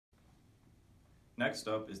Next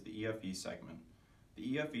up is the EFE segment.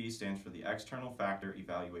 The EFE stands for the External Factor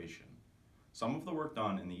Evaluation. Some of the work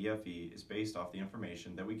done in the EFE is based off the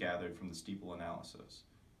information that we gathered from the steeple analysis.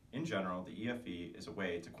 In general, the EFE is a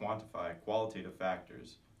way to quantify qualitative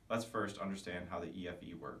factors. Let's first understand how the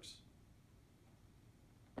EFE works.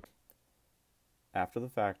 After the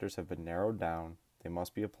factors have been narrowed down, they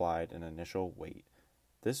must be applied an initial weight.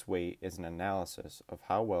 This weight is an analysis of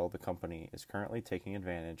how well the company is currently taking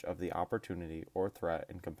advantage of the opportunity or threat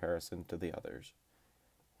in comparison to the others.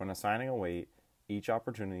 When assigning a weight, each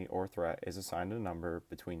opportunity or threat is assigned a number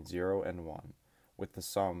between 0 and 1, with the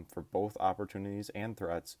sum for both opportunities and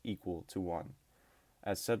threats equal to 1.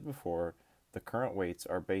 As said before, the current weights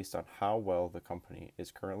are based on how well the company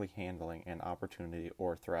is currently handling an opportunity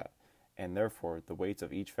or threat, and therefore the weights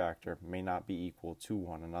of each factor may not be equal to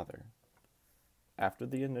one another. After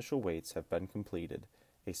the initial weights have been completed,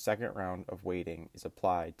 a second round of weighting is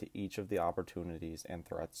applied to each of the opportunities and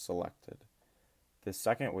threats selected. This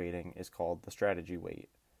second weighting is called the strategy weight.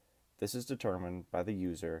 This is determined by the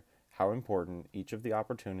user how important each of the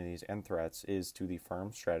opportunities and threats is to the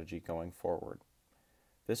firm's strategy going forward.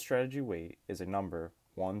 This strategy weight is a number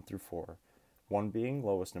 1 through 4, 1 being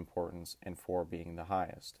lowest importance and 4 being the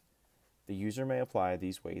highest. The user may apply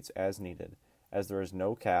these weights as needed, as there is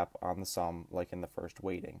no cap on the sum like in the first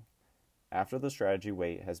weighting. After the strategy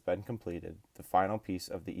weight has been completed, the final piece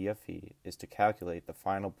of the EFE is to calculate the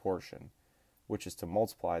final portion, which is to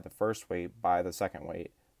multiply the first weight by the second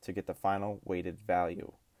weight to get the final weighted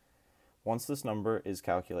value. Once this number is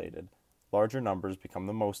calculated, larger numbers become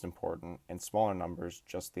the most important and smaller numbers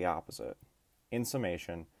just the opposite. In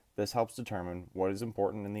summation, this helps determine what is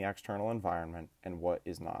important in the external environment and what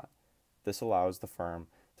is not. This allows the firm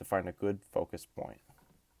to find a good focus point.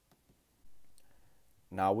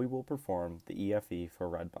 Now we will perform the EFE for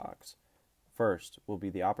Redbox. First will be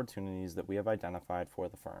the opportunities that we have identified for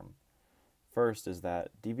the firm. First is that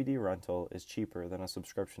DVD rental is cheaper than a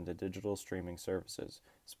subscription to digital streaming services,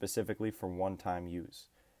 specifically for one-time use.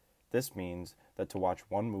 This means that to watch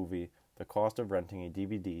one movie, the cost of renting a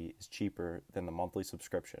DVD is cheaper than the monthly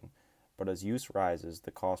subscription, but as use rises,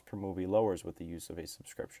 the cost per movie lowers with the use of a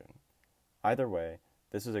subscription. Either way,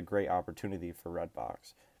 this is a great opportunity for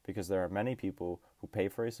Redbox because there are many people who pay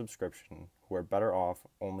for a subscription who are better off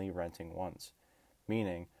only renting once,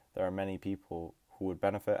 meaning there are many people who would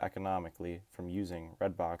benefit economically from using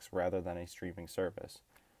Redbox rather than a streaming service.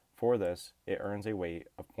 For this, it earns a weight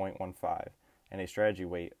of 0.15 and a strategy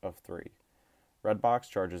weight of 3. Redbox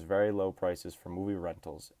charges very low prices for movie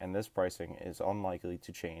rentals, and this pricing is unlikely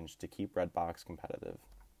to change to keep Redbox competitive.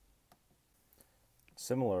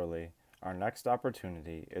 Similarly, our next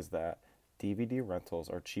opportunity is that DVD rentals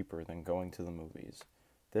are cheaper than going to the movies.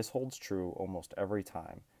 This holds true almost every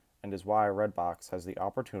time, and is why Redbox has the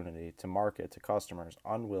opportunity to market to customers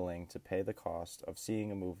unwilling to pay the cost of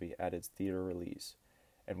seeing a movie at its theater release,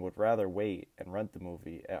 and would rather wait and rent the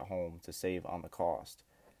movie at home to save on the cost.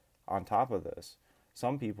 On top of this,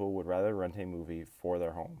 some people would rather rent a movie for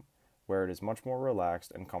their home, where it is much more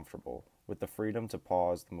relaxed and comfortable, with the freedom to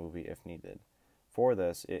pause the movie if needed. For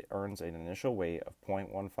this, it earns an initial weight of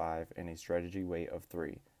 0.15 and a strategy weight of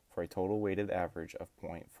 3, for a total weighted average of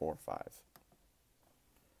 0.45.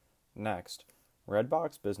 Next,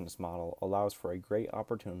 Redbox business model allows for a great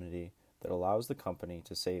opportunity that allows the company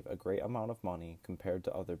to save a great amount of money compared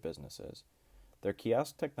to other businesses. Their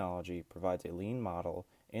kiosk technology provides a lean model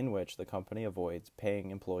in which the company avoids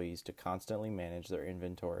paying employees to constantly manage their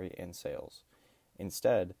inventory and sales.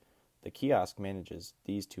 Instead, the kiosk manages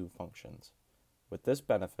these two functions. With this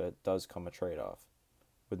benefit does come a trade-off.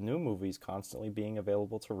 With new movies constantly being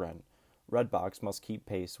available to rent, Redbox must keep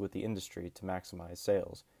pace with the industry to maximize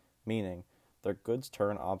sales, meaning their goods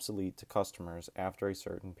turn obsolete to customers after a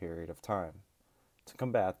certain period of time. To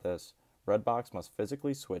combat this, Redbox must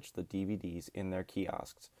physically switch the DVDs in their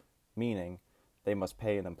kiosks, meaning they must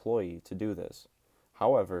pay an employee to do this.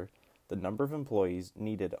 However, the number of employees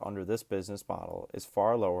needed under this business model is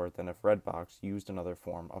far lower than if Redbox used another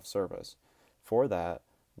form of service. For that,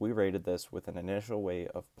 we rated this with an initial weight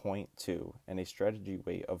of 0.2 and a strategy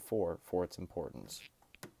weight of 4 for its importance.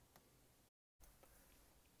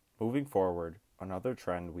 Moving forward, another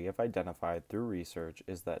trend we have identified through research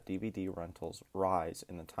is that DVD rentals rise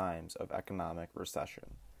in the times of economic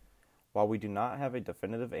recession. While we do not have a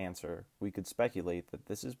definitive answer, we could speculate that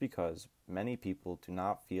this is because many people do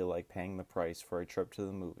not feel like paying the price for a trip to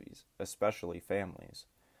the movies, especially families.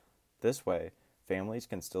 This way, families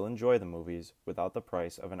can still enjoy the movies without the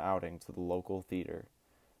price of an outing to the local theater.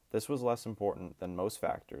 This was less important than most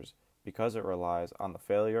factors because it relies on the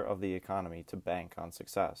failure of the economy to bank on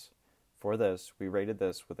success. For this, we rated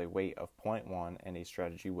this with a weight of 0.1 and a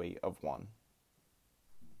strategy weight of 1.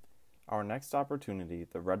 Our next opportunity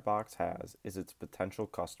the Redbox has is its potential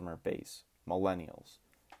customer base, millennials.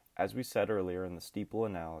 As we said earlier in the steeple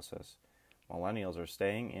analysis, millennials are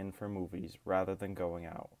staying in for movies rather than going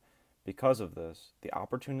out. Because of this, the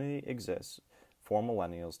opportunity exists for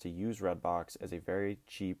millennials to use Redbox as a very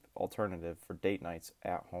cheap alternative for date nights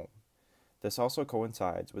at home. This also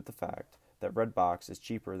coincides with the fact that Redbox is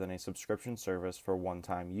cheaper than a subscription service for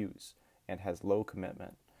one-time use and has low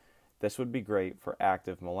commitment. This would be great for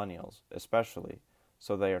active millennials, especially,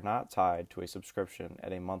 so they are not tied to a subscription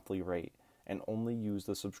at a monthly rate and only use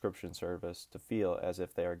the subscription service to feel as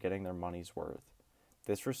if they are getting their money's worth.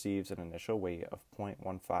 This receives an initial weight of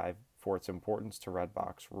 0.15 for its importance to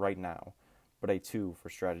Redbox right now, but a 2 for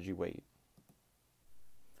strategy weight.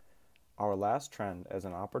 Our last trend as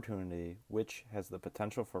an opportunity which has the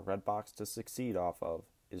potential for Redbox to succeed off of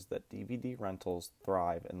is that DVD rentals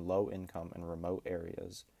thrive in low income and remote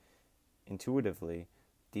areas. Intuitively,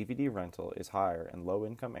 DVD rental is higher in low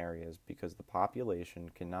income areas because the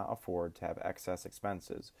population cannot afford to have excess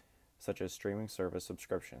expenses, such as streaming service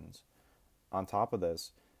subscriptions. On top of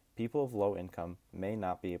this, people of low income may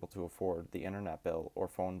not be able to afford the internet bill or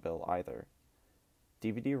phone bill either.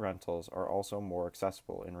 DVD rentals are also more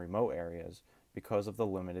accessible in remote areas because of the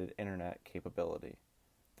limited internet capability.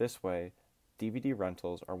 This way, DVD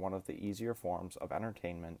rentals are one of the easier forms of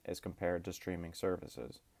entertainment as compared to streaming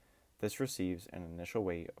services. This receives an initial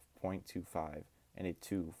weight of 0.25 and a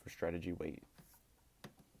 2 for strategy weight.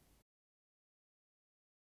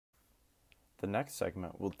 The next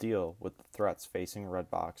segment will deal with the threats facing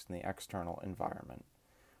Redbox in the external environment.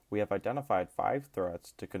 We have identified 5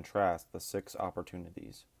 threats to contrast the 6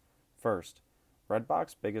 opportunities. First,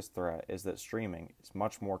 Redbox's biggest threat is that streaming is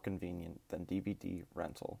much more convenient than DVD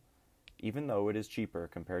rental. Even though it is cheaper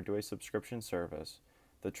compared to a subscription service,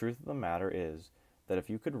 the truth of the matter is that if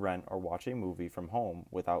you could rent or watch a movie from home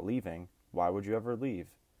without leaving, why would you ever leave?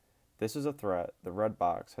 This is a threat the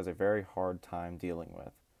Redbox has a very hard time dealing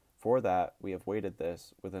with. For that, we have weighted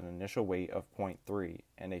this with an initial weight of 0.3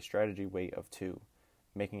 and a strategy weight of 2,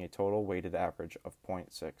 making a total weighted average of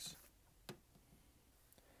 0.6.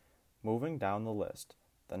 Moving down the list,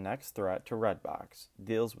 the next threat to Redbox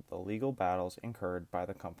deals with the legal battles incurred by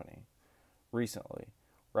the company. Recently,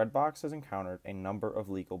 Redbox has encountered a number of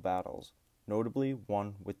legal battles, notably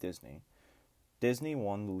one with Disney. Disney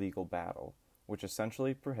won the legal battle, which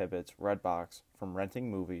essentially prohibits Redbox from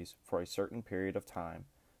renting movies for a certain period of time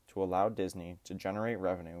to allow Disney to generate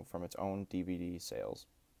revenue from its own DVD sales.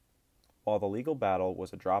 While the legal battle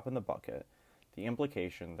was a drop in the bucket, the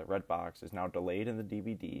implication that Redbox is now delayed in the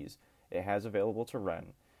DVDs it has available to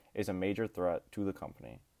rent is a major threat to the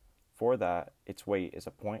company. For that, its weight is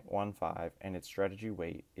a 0.15 and its strategy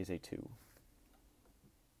weight is a 2.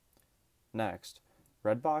 Next,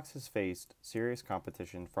 Redbox has faced serious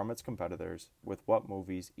competition from its competitors with what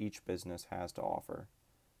movies each business has to offer.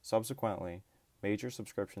 Subsequently, major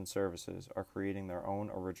subscription services are creating their own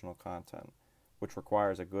original content, which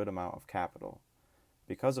requires a good amount of capital.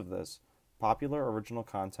 Because of this, popular original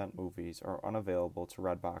content movies are unavailable to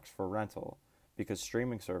Redbox for rental because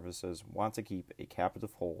streaming services want to keep a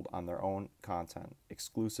captive hold on their own content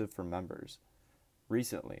exclusive for members.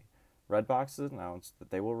 Recently, Redbox has announced that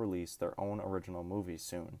they will release their own original movies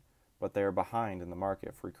soon, but they are behind in the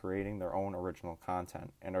market for creating their own original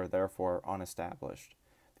content and are therefore unestablished.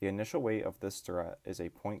 The initial weight of this threat is a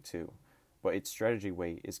 0.2, but its strategy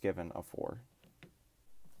weight is given a 4.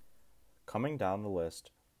 Coming down the list,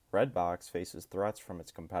 Redbox faces threats from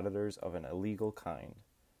its competitors of an illegal kind.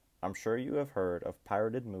 I'm sure you have heard of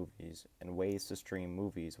pirated movies and ways to stream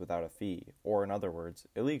movies without a fee, or in other words,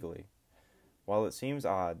 illegally. While it seems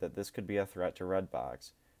odd that this could be a threat to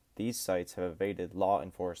Redbox, these sites have evaded law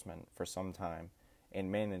enforcement for some time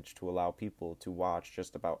and managed to allow people to watch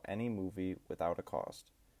just about any movie without a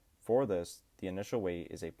cost. For this, the initial weight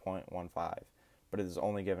is a 0.15, but it is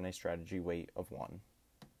only given a strategy weight of 1.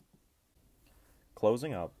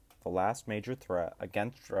 Closing up, the last major threat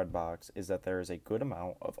against Redbox is that there is a good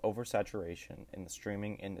amount of oversaturation in the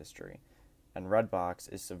streaming industry, and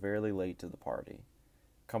Redbox is severely late to the party.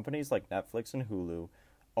 Companies like Netflix and Hulu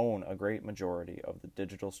own a great majority of the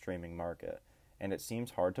digital streaming market, and it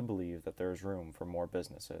seems hard to believe that there is room for more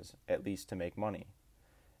businesses, at least to make money.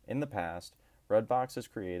 In the past, Redbox has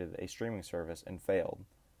created a streaming service and failed.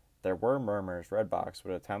 There were murmurs Redbox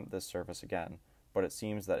would attempt this service again, but it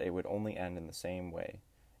seems that it would only end in the same way.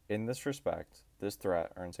 In this respect, this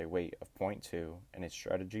threat earns a weight of 0.2 and a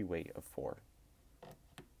strategy weight of 4.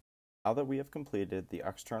 Now that we have completed the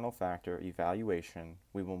external factor evaluation,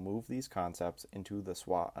 we will move these concepts into the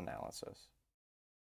SWOT analysis.